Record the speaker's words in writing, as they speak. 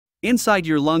Inside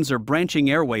your lungs are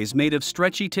branching airways made of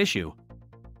stretchy tissue.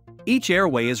 Each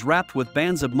airway is wrapped with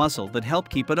bands of muscle that help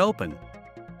keep it open.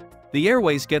 The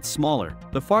airways get smaller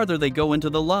the farther they go into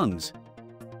the lungs.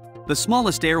 The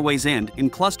smallest airways end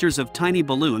in clusters of tiny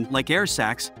balloon-like air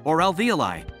sacs or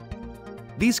alveoli.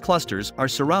 These clusters are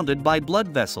surrounded by blood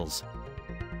vessels.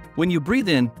 When you breathe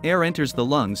in, air enters the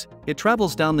lungs, it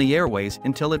travels down the airways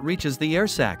until it reaches the air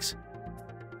sacs.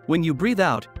 When you breathe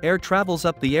out, air travels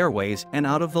up the airways and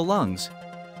out of the lungs.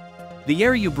 The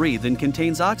air you breathe in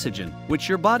contains oxygen, which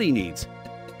your body needs.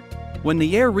 When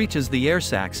the air reaches the air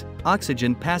sacs,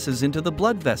 oxygen passes into the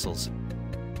blood vessels.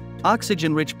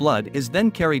 Oxygen-rich blood is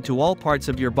then carried to all parts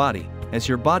of your body. As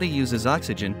your body uses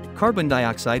oxygen, carbon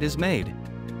dioxide is made.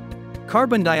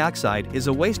 Carbon dioxide is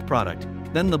a waste product,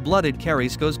 then the blood it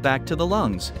carries goes back to the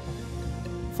lungs.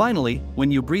 Finally,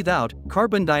 when you breathe out,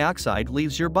 carbon dioxide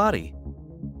leaves your body.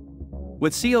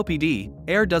 With COPD,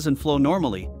 air doesn't flow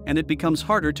normally, and it becomes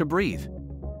harder to breathe.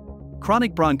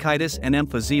 Chronic bronchitis and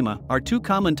emphysema are two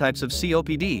common types of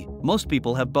COPD. Most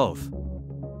people have both.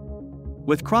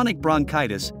 With chronic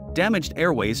bronchitis, damaged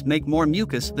airways make more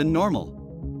mucus than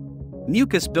normal.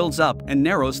 Mucus builds up and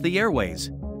narrows the airways.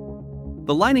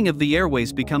 The lining of the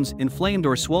airways becomes inflamed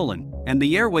or swollen, and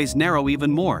the airways narrow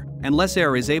even more, and less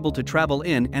air is able to travel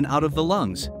in and out of the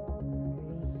lungs.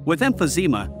 With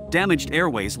emphysema, damaged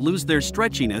airways lose their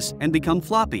stretchiness and become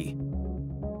floppy.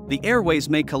 The airways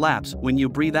may collapse when you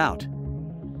breathe out.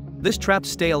 This traps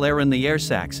stale air in the air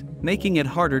sacs, making it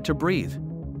harder to breathe.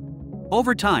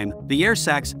 Over time, the air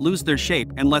sacs lose their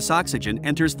shape and less oxygen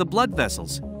enters the blood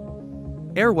vessels.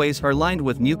 Airways are lined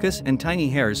with mucus and tiny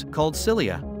hairs called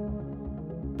cilia.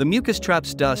 The mucus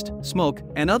traps dust, smoke,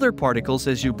 and other particles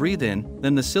as you breathe in,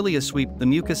 then the cilia sweep the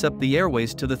mucus up the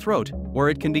airways to the throat, where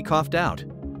it can be coughed out.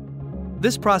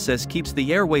 This process keeps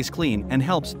the airways clean and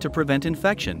helps to prevent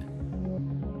infection.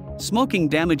 Smoking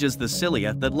damages the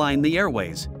cilia that line the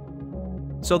airways.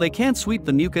 So they can't sweep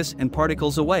the mucus and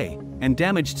particles away, and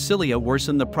damaged cilia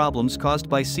worsen the problems caused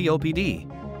by COPD.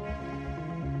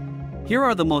 Here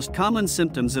are the most common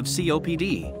symptoms of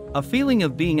COPD. A feeling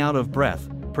of being out of breath,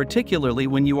 particularly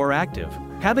when you are active.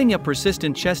 Having a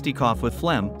persistent chesty cough with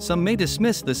phlegm, some may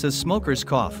dismiss this as smoker's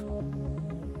cough.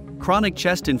 Chronic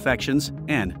chest infections,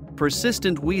 and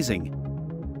persistent wheezing.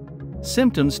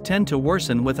 Symptoms tend to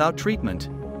worsen without treatment.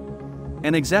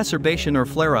 An exacerbation or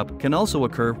flare-up can also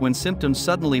occur when symptoms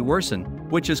suddenly worsen,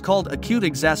 which is called acute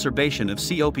exacerbation of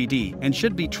COPD and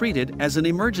should be treated as an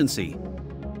emergency.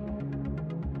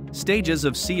 Stages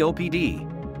of COPD.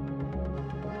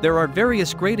 There are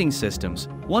various grading systems,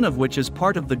 one of which is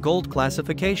part of the GOLD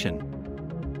classification.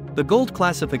 The GOLD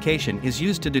classification is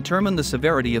used to determine the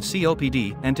severity of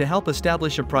COPD and to help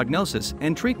establish a prognosis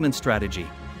and treatment strategy.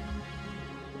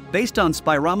 Based on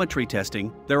spirometry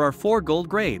testing, there are 4 GOLD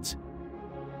grades.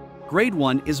 Grade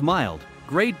 1 is mild,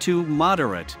 Grade 2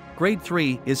 moderate, Grade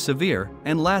 3 is severe,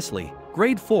 and lastly,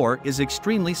 Grade 4 is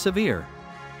extremely severe.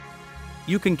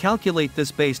 You can calculate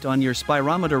this based on your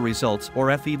spirometer results or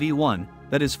FEV1,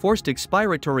 that is forced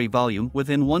expiratory volume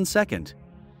within 1 second.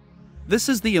 This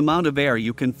is the amount of air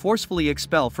you can forcefully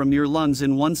expel from your lungs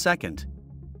in 1 second.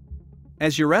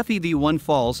 As your FEV1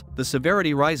 falls, the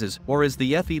severity rises, or as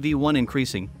the FEV1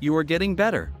 increasing, you are getting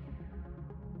better.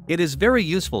 It is very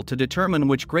useful to determine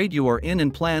which grade you are in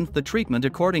and plan the treatment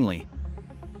accordingly.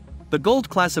 The GOLD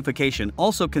classification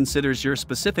also considers your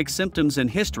specific symptoms and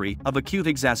history of acute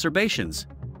exacerbations.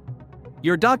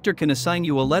 Your doctor can assign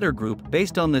you a letter group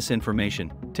based on this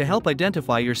information to help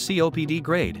identify your COPD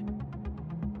grade.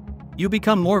 You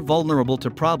become more vulnerable to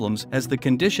problems as the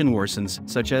condition worsens,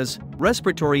 such as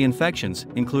respiratory infections,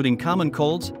 including common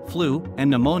colds, flu, and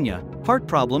pneumonia, heart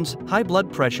problems, high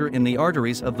blood pressure in the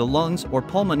arteries of the lungs or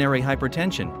pulmonary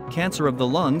hypertension, cancer of the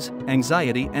lungs,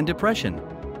 anxiety, and depression.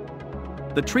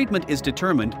 The treatment is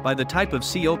determined by the type of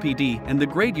COPD and the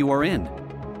grade you are in.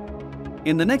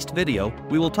 In the next video,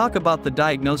 we will talk about the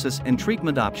diagnosis and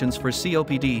treatment options for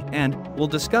COPD and we'll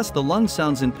discuss the lung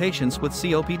sounds in patients with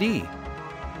COPD.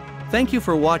 Thank you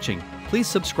for watching. Please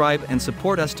subscribe and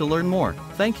support us to learn more.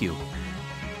 Thank you.